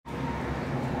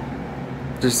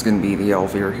This is gonna be the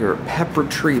elevator here at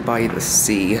Peppertree by the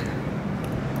sea,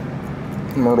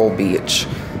 Myrtle Beach.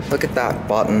 Look at that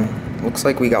button. Looks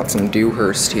like we got some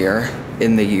Dewhurst here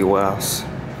in the US.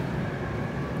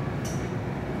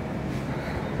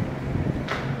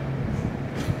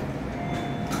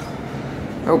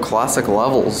 Oh, classic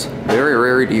levels. Very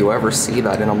rare do you ever see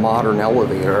that in a modern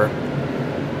elevator.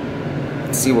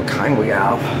 Let's see what kind we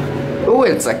have. Oh,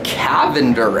 it's a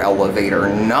Cavinder elevator.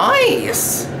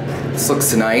 Nice! This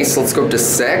looks nice. Let's go up to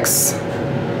 6.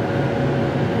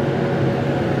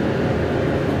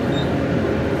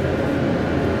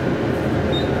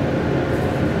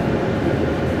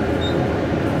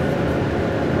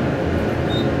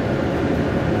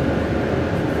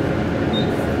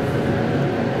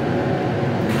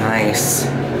 Nice.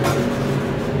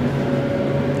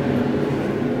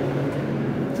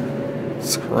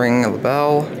 Ring of the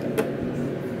bell.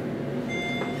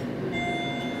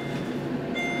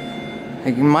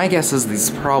 My guess is these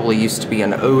probably used to be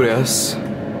an Otis.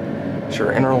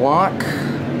 Sure, interlock.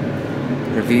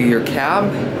 Review your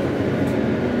cab.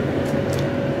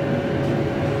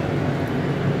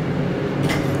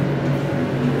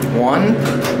 One.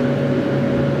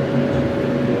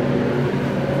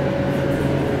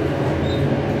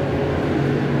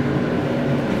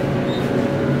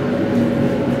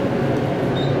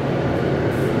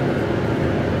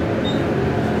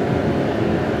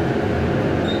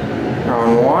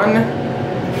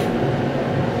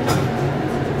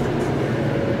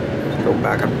 Go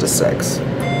back up to 6.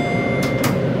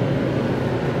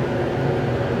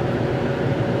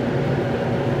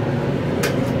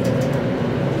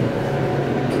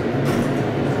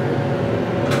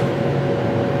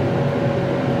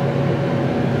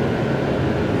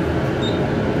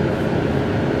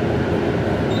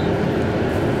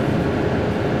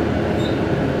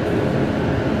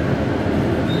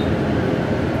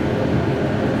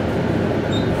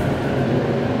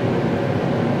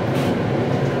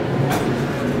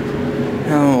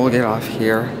 We'll get off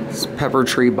here. It's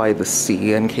Peppertree by the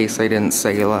sea, in case I didn't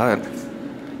say that.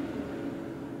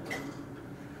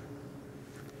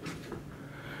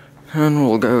 And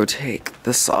we'll go take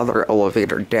this other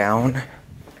elevator down,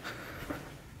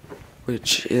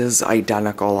 which is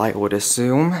identical, I would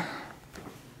assume.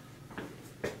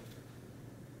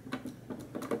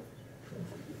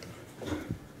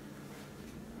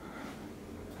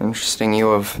 Interesting,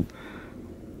 you have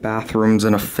bathrooms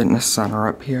and a fitness center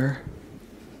up here.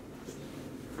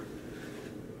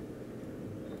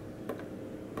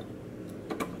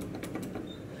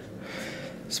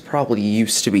 This probably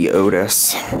used to be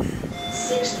Otis.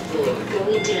 6th floor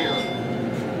going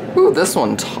down. Ooh, this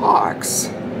one talks.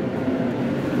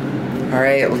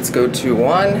 Alright, let's go to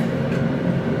 1.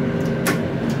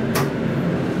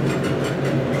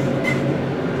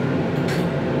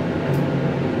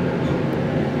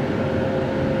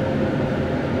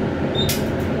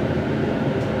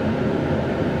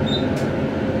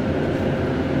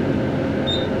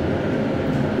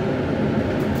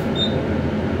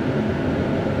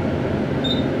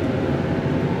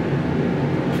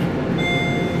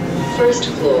 First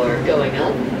floor going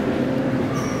up.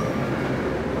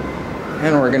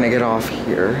 And we're gonna get off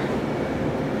here.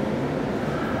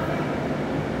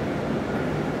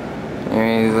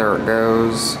 And there it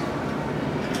goes.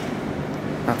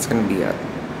 That's gonna be it.